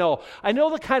scriptures they know. I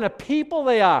know the kind of people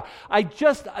they are. I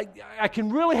can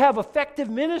really have effective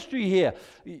ministry here.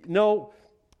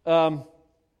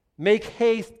 Make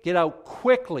haste, get out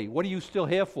quickly. What are you still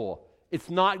here for? It's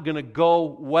not going to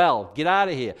go well. Get out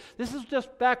of here. This is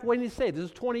just back when he said, this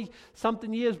is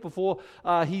 20-something years before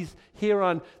he's here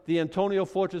on the Antonio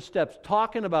Fortress steps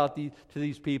talking about to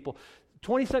these people.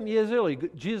 20-something years earlier,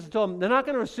 Jesus told them, they're not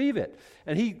going to receive it.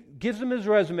 And he gives them his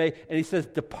resume, and he says,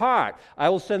 depart. I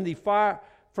will send thee far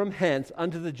from hence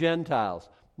unto the Gentiles.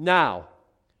 Now,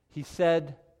 he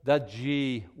said the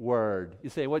G word. You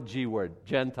say, what G word?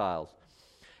 Gentiles.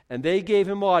 And they gave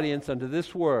him audience unto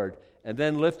this word, and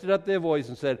then lifted up their voice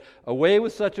and said, away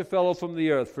with such a fellow from the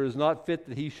earth, for it is not fit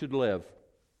that he should live.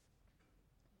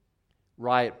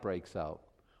 Riot breaks out.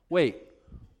 Wait.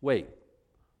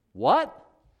 What?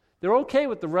 They're okay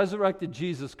with the resurrected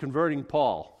Jesus converting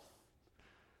Paul.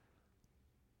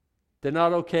 They're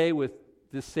not okay with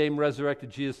this same resurrected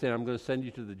Jesus saying, I'm going to send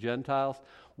you to the Gentiles.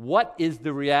 What is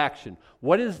the reaction?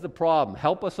 What is the problem?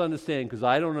 Help us understand, because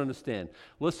I don't understand.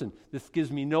 Listen, this gives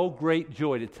me no great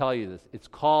joy to tell you this. It's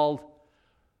called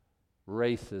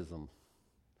racism.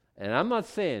 And I'm not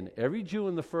saying every Jew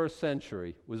in the first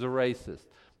century was a racist,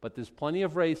 but there's plenty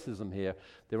of racism here.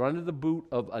 They're under the boot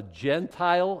of a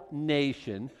Gentile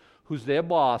nation who's their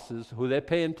bosses, who they're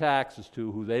paying taxes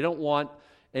to, who they don't want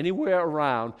anywhere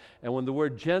around. And when the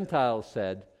word Gentile is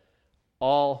said,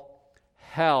 all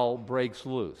hell breaks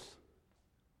loose.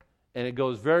 And it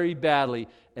goes very badly,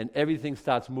 and everything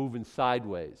starts moving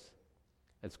sideways.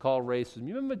 It's called racism.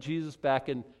 You remember Jesus back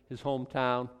in his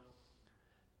hometown?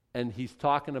 And he's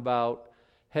talking about,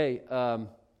 hey, a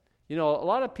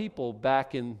lot of people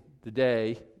back in the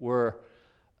day were,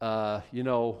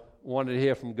 wanted to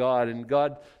hear from God, and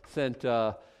God sent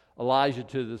Elijah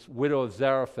to this widow of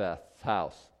Zarephath's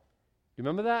house. You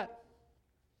remember that?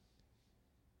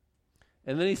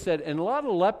 And then he said, and a lot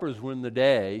of lepers were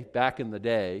back in the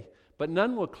day, but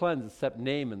none were cleansed except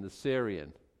Naaman the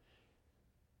Syrian.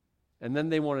 And then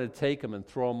they wanted to take him and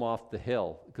throw him off the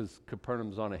hill because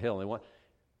Capernaum's on a hill. And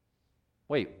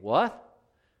wait, what?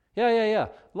 Yeah.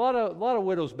 A lot of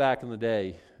widows back in the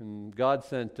day, and God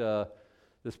sent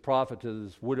this prophet to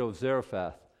this widow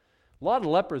Zarephath. A lot of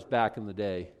lepers back in the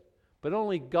day, but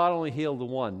God only healed the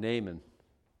one, Naaman.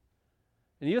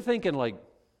 And you're thinking like,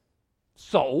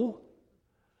 so?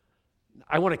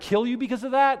 I want to kill you because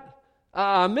of that?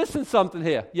 I'm missing something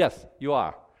here. Yes, you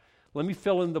are. Let me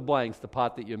fill in the blanks, the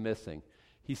part that you're missing.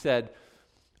 He said,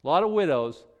 a lot of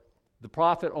widows, the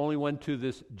prophet only went to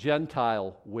this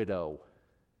Gentile widow.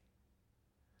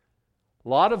 A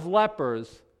lot of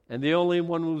lepers, and the only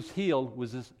one who was healed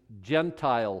was this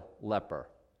Gentile leper.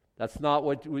 That's not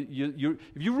what if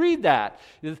you read that,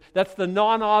 that's the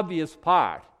non-obvious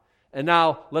part. And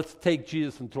now let's take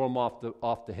Jesus and throw him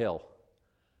off the hill.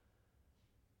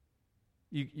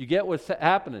 You get what's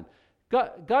happening.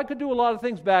 God could do a lot of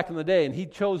things back in the day, and he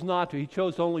chose not to. He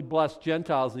chose to only bless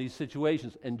Gentiles in these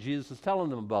situations, and Jesus is telling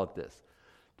them about this.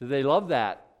 Do they love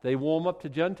that? They warm up to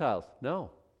Gentiles? No.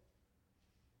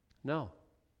 Now,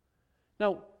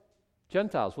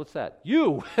 Gentiles, what's that?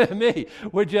 You and me,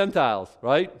 we're Gentiles,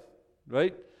 right?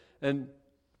 Right? And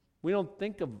we don't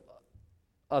think of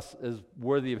us as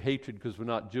worthy of hatred because we're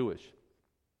not Jewish.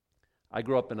 I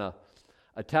grew up in an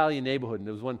Italian neighborhood, and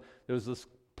there was this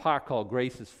park called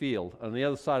Grace's Field. On the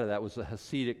other side of that was a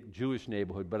Hasidic Jewish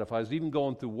neighborhood. But if I was even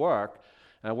going through work,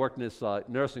 and I worked in this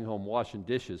nursing home washing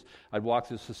dishes, I'd walk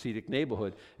through this Hasidic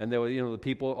neighborhood, and there were, the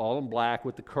people all in black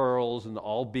with the curls and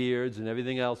all beards and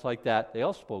everything else like that. They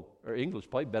all spoke English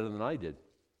probably better than I did.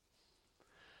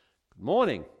 Good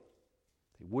morning.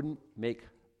 They wouldn't make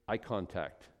eye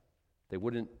contact.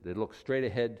 They'd look straight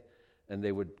ahead, and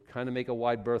they would kind of make a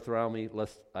wide berth around me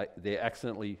lest they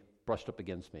accidentally brushed up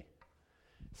against me.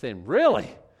 Saying, really?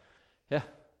 Yeah.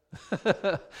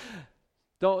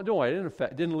 Don't worry,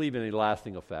 it didn't leave any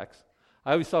lasting effects.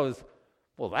 I always thought it was,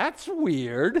 well, that's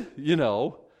weird,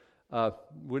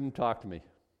 wouldn't talk to me.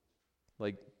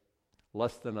 Like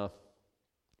less than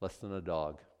a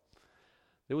dog.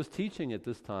 There was teaching at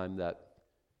this time that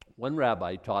one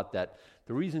rabbi taught that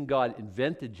the reason God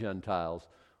invented Gentiles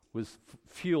was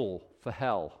fuel for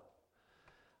hell.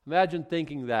 Imagine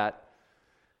thinking that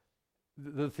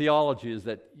the theology is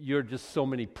that you're just so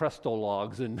many Presto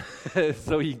logs, and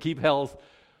so you keep hell's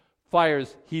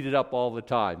fires heated up all the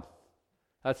time.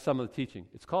 That's some of the teaching.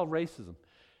 It's called racism.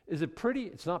 Is it pretty?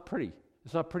 It's not pretty.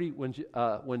 It's not pretty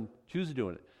when Jews are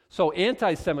doing it. So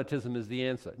anti-Semitism is the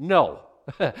answer. No.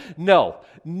 No.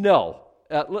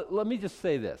 Let me just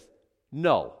say this.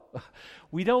 No.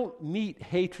 We don't meet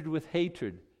hatred with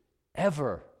hatred,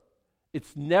 ever.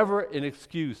 It's never an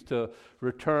excuse to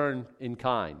return in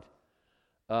kind.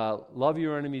 Love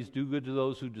your enemies, do good to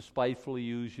those who despitefully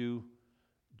use you.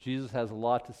 Jesus has a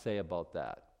lot to say about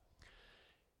that.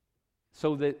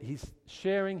 So that he's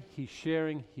sharing. He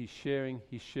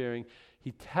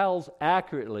tells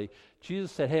accurately.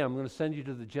 Jesus said, hey, I'm going to send you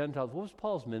to the Gentiles. What was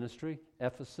Paul's ministry?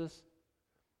 Ephesus,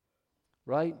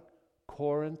 right?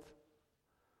 Corinth,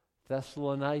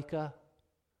 Thessalonica,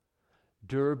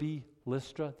 Derbe,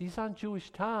 Lystra. These aren't Jewish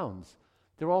towns.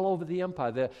 They're all over the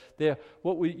empire. They're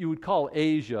what you would call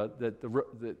Asia,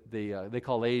 they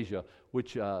call Asia,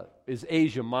 which is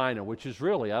Asia Minor, which is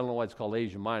really, I don't know why it's called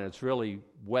Asia Minor, it's really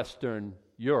Western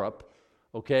Europe,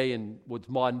 okay, and what's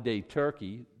modern-day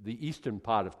Turkey, the eastern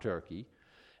part of Turkey,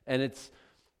 and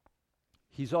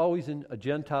he's always in a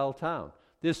Gentile town.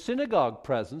 There's synagogue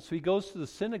presence, so he goes to the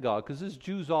synagogue, because there's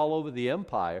Jews all over the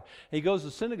empire, and he goes to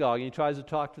the synagogue and he tries to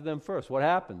talk to them first. What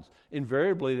happens?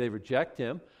 Invariably, they reject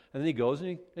him, and then he goes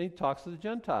and he talks to the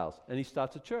Gentiles, and he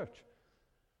starts a church.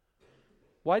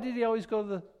 Why did he always go to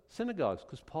the synagogues?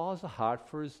 Because Paul has a heart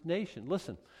for his nation.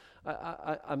 Listen,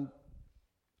 I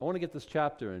want to get this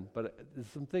chapter in, but there's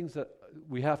some things that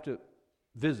we have to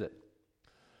visit.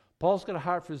 Paul's got a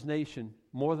heart for his nation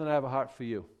more than I have a heart for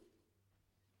you.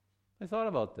 I thought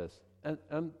about this, and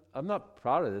I'm not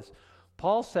proud of this.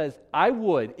 Paul says, I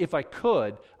would, if I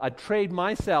could, I'd trade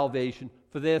my salvation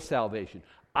for their salvation.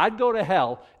 I'd go to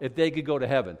hell if they could go to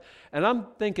heaven. And I'm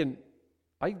thinking,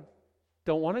 I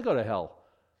don't want to go to hell.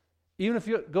 Even if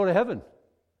you go to heaven.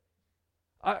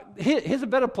 Here's a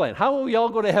better plan. How will we all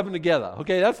go to heaven together?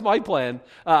 Okay, that's my plan.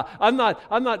 I'm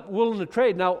not willing to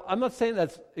trade. Now, I'm not saying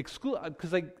that's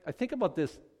because I think about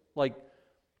this, like,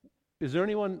 is there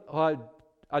anyone who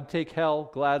I'd take hell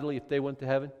gladly if they went to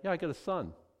heaven? Yeah, I got a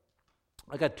son.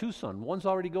 I got two sons. One's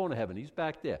already going to heaven. He's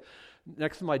back there.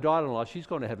 Next to my daughter-in-law, she's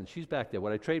going to heaven. She's back there.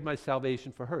 Would I trade my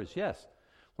salvation for hers? Yes.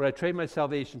 Would I trade my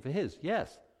salvation for his?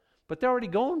 Yes. But they're already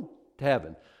going to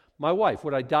heaven. My wife,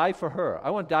 would I die for her?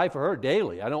 I want to die for her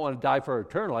daily. I don't want to die for her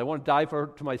eternally. I want to die for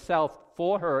her, to myself,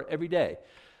 for her every day.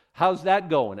 How's that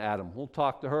going, Adam? We'll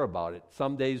talk to her about it.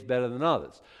 Some days better than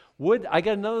others. I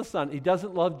got another son. He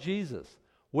doesn't love Jesus.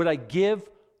 Would I give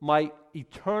my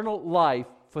eternal life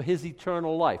for his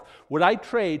eternal life? Would I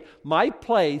trade my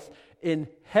place in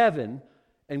heaven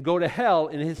and go to hell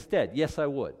in his stead? Yes, I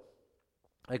would.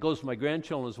 That goes for my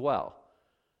grandchildren as well.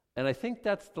 And I think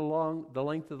that's the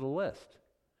length of the list.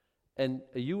 And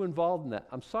are you involved in that?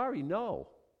 I'm sorry, no.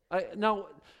 Now,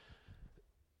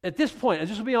 at this point, I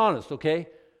just to be honest, okay?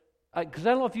 Because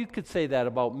I don't know if you could say that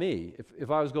about me, if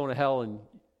I was going to hell and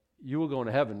you were going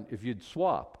to heaven, if you'd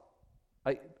swap.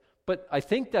 But I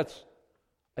think that's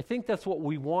what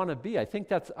we want to be. I think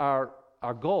that's our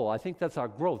goal. I think that's our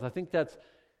growth. I think that's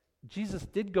Jesus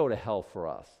did go to hell for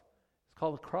us. It's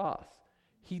called the cross.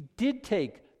 He did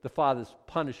take the Father's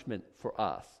punishment for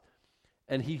us.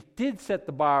 And he did set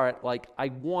the bar at, like, I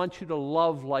want you to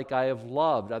love like I have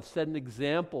loved. I've set an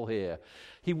example here.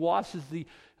 He washes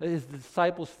his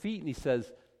disciples' feet and he says,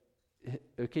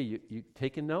 okay, you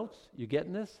taking notes? You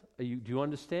getting this? Do you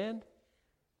understand?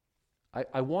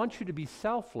 I want you to be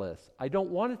selfless. I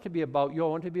don't want it to be about you. I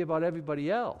want it to be about everybody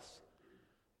else.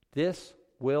 This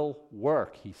will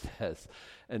work, he says.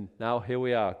 And now here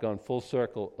we are, gone full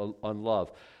circle on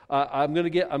love. I'm going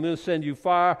to send you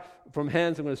far from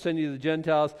hence. I'm going to send you to the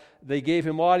Gentiles. They gave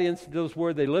him audience to those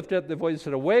words. They lifted up their voice and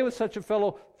said, away with such a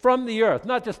fellow from the earth.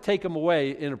 Not just take him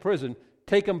away in a prison,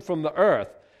 take him from the earth.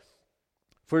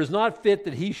 For it is not fit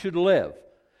that he should live.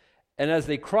 And as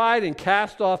they cried and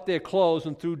cast off their clothes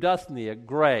and threw dust in the air,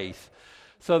 grace.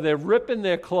 So they're ripping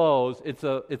their clothes.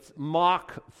 It's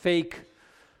mock, fake.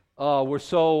 We're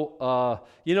so,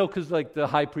 because like the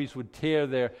high priest would tear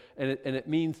their, and it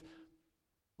means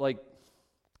like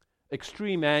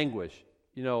extreme anguish.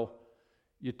 You're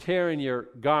tearing your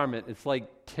garment. It's like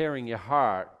tearing your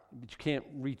heart, but you can't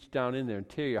reach down in there and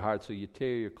tear your heart, so you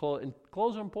tear your clothes. And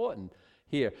clothes are important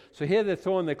here. So here they're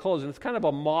throwing their clothes, and it's kind of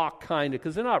a mock kind of,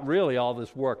 because they're not really all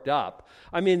this worked up.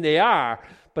 I mean, they are,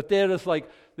 but they're just like,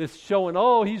 they're showing,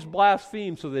 oh, he's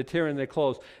blasphemed, so they're tearing their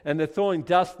clothes. And they're throwing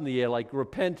dust in the air, like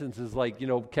repentance is like,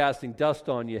 casting dust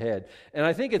on your head. And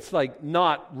I think it's like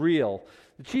not real.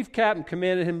 The chief captain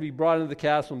commanded him to be brought into the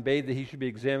castle and bade that he should be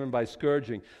examined by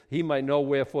scourging. He might know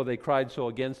wherefore they cried so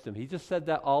against him. He just said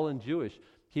that all in Jewish.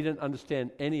 He didn't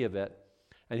understand any of it.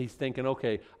 And he's thinking,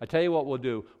 okay, I tell you what we'll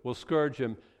do. We'll scourge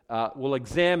him. We'll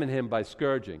examine him by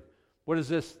scourging. What is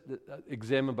this,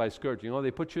 examined by scourging?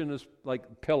 They put you in this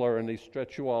like pillar and they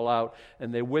stretch you all out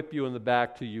and they whip you in the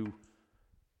back till you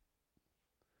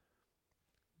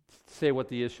say what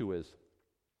the issue is.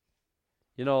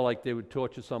 Like they would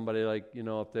torture somebody, like,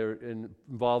 if they're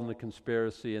involved in a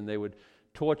conspiracy, and they would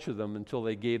torture them until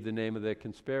they gave the name of their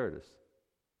conspirators.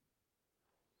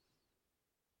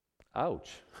 Ouch.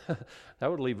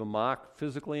 That would leave a mark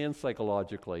physically and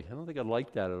psychologically. I don't think I'd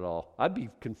like that at all. I'd be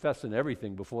confessing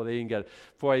everything before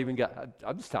I even got,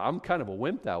 I'm kind of a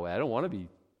wimp that way. I don't want to be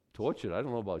tortured. I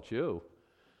don't know about you.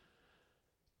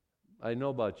 I know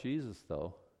about Jesus,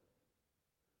 though.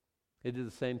 He did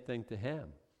the same thing to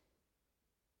him.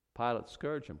 Pilate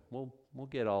scourged him. We'll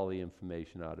get all the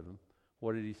information out of him.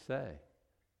 What did he say?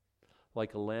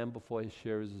 Like a lamb before his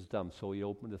shearers is dumb, so he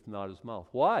openeth not his mouth.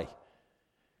 Why?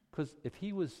 Because if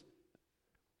he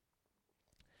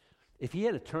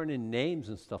had to turn in names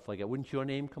and stuff like that, wouldn't your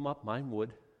name come up? Mine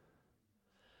would.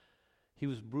 He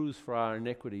was bruised for our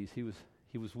iniquities. He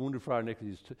was wounded for our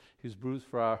iniquities. He was bruised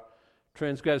for our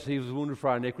transgressions. He was wounded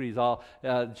for our iniquities. All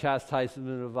the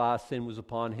chastisement of our sin was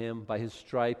upon him. By his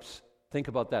stripes, think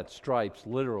about that, stripes,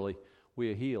 literally,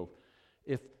 we are healed.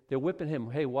 If they're whipping him,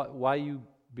 hey, why are you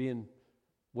being,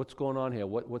 what's going on here?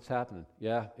 What's happening?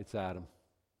 Yeah, it's Adam.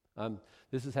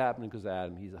 This is happening because of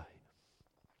Adam.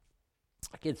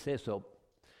 I can't say so,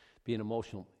 being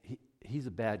emotional. He's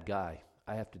a bad guy.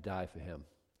 I have to die for him.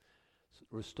 So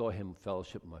restore him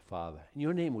fellowship with my Father. And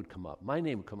your name would come up. My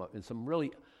name would come up in some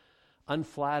really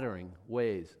unflattering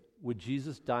ways. Would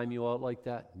Jesus dime you out like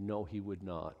that? No, he would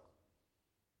not.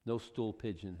 No stool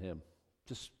pigeon him.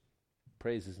 Just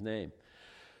praise his name.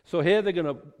 So here they're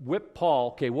going to whip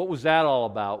Paul. Okay, what was that all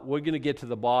about? We're going to get to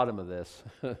the bottom of this.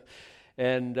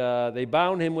 And they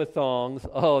bound him with thongs.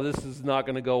 Oh, this is not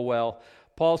going to go well.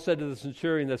 Paul said to the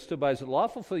centurion that stood by, is it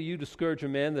lawful for you to scourge a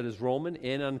man that is Roman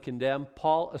and uncondemned?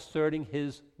 Paul asserting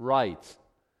his rights.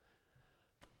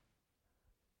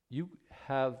 You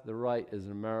have the right as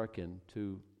an American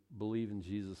to believe in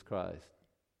Jesus Christ.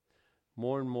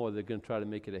 More and more they're going to try to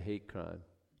make it a hate crime.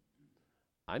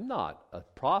 I'm not a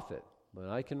prophet, but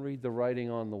I can read the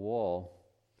writing on the wall.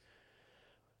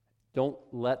 Don't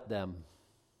let them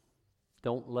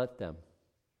Don't let them.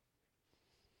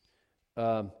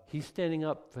 He's standing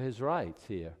up for his rights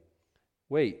here.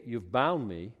 Wait, you've bound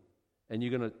me, and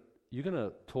you're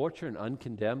gonna torture an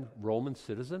uncondemned Roman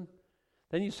citizen?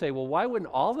 Then you say, well, why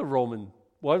wouldn't all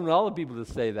the people to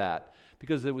say that?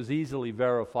 Because it was easily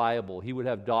verifiable. He would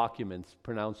have documents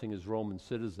pronouncing his Roman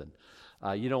citizen.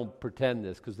 You don't pretend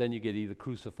this, because then you get either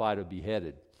crucified or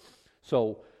beheaded.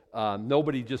 So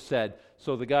nobody just said.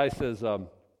 So the guy says,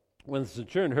 when the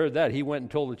centurion heard that, he went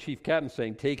and told the chief captain,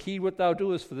 saying, take heed what thou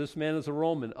doest, for this man is a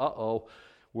Roman.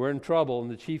 We're in trouble.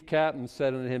 And the chief captain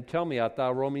said unto him, tell me, art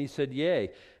thou Roman? He said,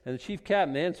 yea. And the chief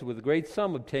captain answered, with a great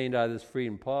sum obtained I this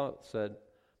freedom. Paul said,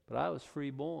 but I was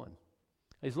freeborn.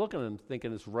 He's looking at him,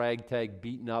 thinking this ragtag,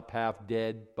 beaten up, half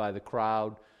dead by the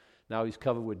crowd. Now he's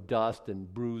covered with dust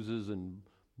and bruises and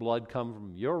blood come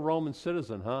from him. You're a Roman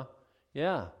citizen, huh?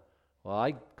 Yeah. Well,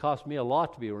 it cost me a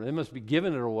lot to be. They must be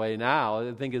giving it away now,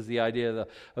 I think is the idea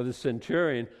of the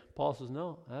centurion. Paul says,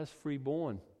 no, I was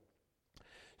freeborn.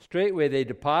 Straightway they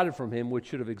departed from him, which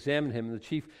should have examined him. And the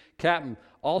chief captain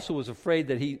also was afraid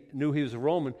that he knew he was a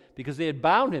Roman, because they had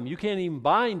bound him. You can't even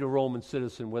bind a Roman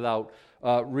citizen without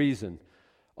reason.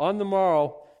 On the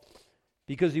morrow,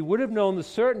 because he would have known the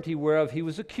certainty whereof he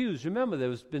was accused. Remember,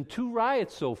 there's been 2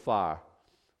 riots so far.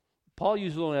 Paul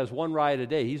usually only has 1 riot a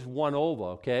day. He's won over,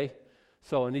 okay?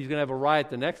 So, and he's going to have a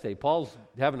riot the next day. Paul's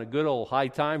having a good old high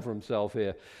time for himself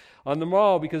here. On the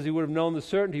morrow, because he would have known the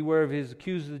certainty whereof he is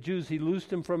accused of the Jews, he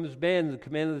loosed him from his band and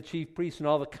commanded the chief priests and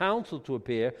all the council to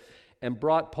appear, and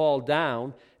brought Paul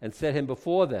down and set him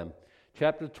before them.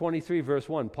 Chapter 23, verse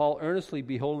 1, Paul earnestly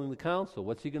beholding the council.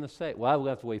 What's he going to say? Well, we'll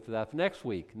have to wait for that for next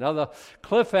week. Another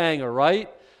cliffhanger, right?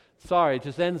 Sorry, it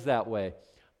just ends that way.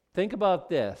 Think about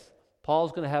this.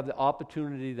 Paul's going to have the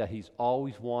opportunity that he's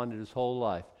always wanted his whole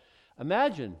life.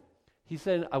 Imagine, he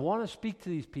said, I want to speak to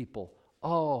these people.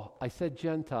 Oh, I said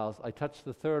Gentiles. I touched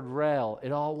the third rail.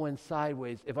 It all went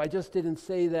sideways. If I just didn't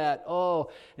say that, and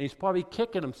he's probably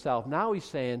kicking himself. Now he's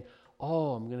saying,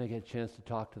 I'm going to get a chance to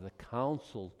talk to the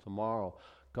council tomorrow.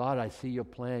 God, I see your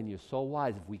plan. You're so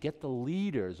wise. If we get the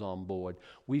leaders on board,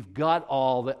 we've got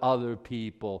all the other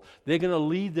people. They're going to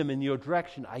lead them in your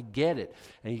direction. I get it.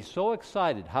 And he's so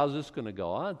excited. How's this going to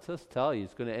go? I'll just tell you,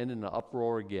 it's going to end in an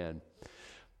uproar again.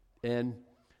 And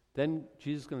then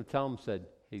Jesus is going to tell him, said,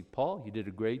 hey, Paul, you did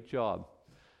a great job.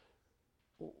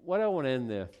 What I want to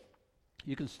end there,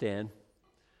 you can stand.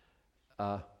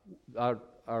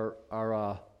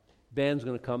 Our band's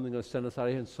going to come. They're going to send us out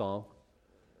of here in song.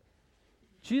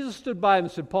 Jesus stood by him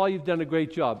and said, Paul, you've done a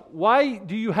great job. Why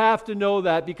do you have to know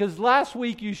that? Because last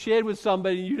week you shared with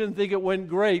somebody and you didn't think it went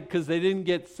great because they didn't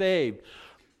get saved.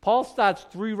 Paul starts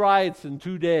 3 riots in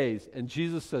 2 days, and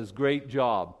Jesus says, great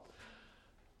job.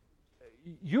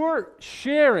 Your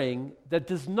sharing that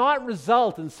does not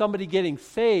result in somebody getting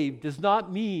saved does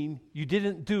not mean you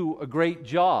didn't do a great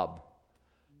job.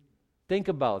 Think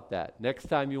about that next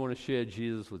time you want to share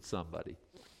Jesus with somebody.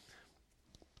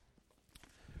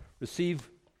 Receive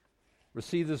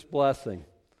this blessing.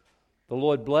 The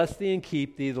Lord bless thee and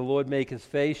keep thee. The Lord make his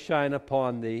face shine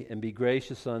upon thee and be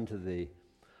gracious unto thee.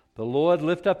 The Lord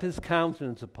lift up his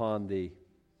countenance upon thee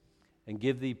and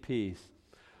give thee peace.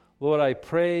 Lord, I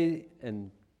pray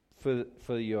and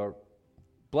for your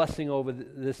blessing over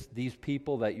these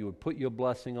people, that you would put your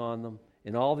blessing on them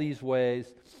in all these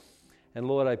ways. And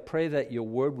Lord, I pray that your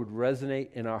word would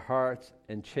resonate in our hearts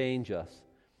and change us.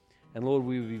 And Lord,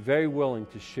 we would be very willing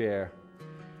to share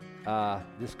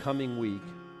this coming week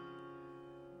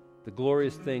the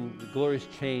glorious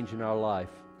change in our life.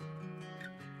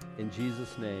 In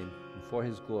Jesus' name, and for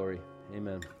his glory,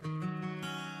 amen.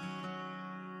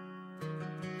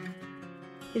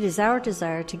 It is our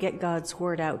desire to get God's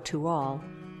Word out to all,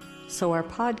 so our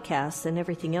podcasts and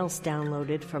everything else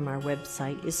downloaded from our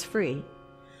website is free.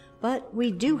 But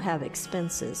we do have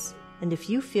expenses, and if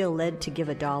you feel led to give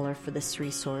 $1 for this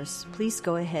resource, please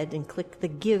go ahead and click the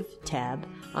Give tab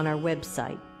on our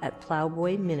website at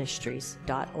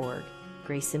plowboyministries.org.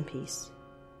 Grace and peace.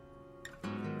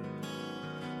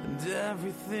 And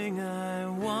everything I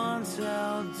once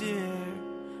held dear,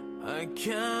 I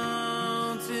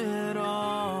count it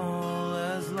all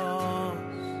as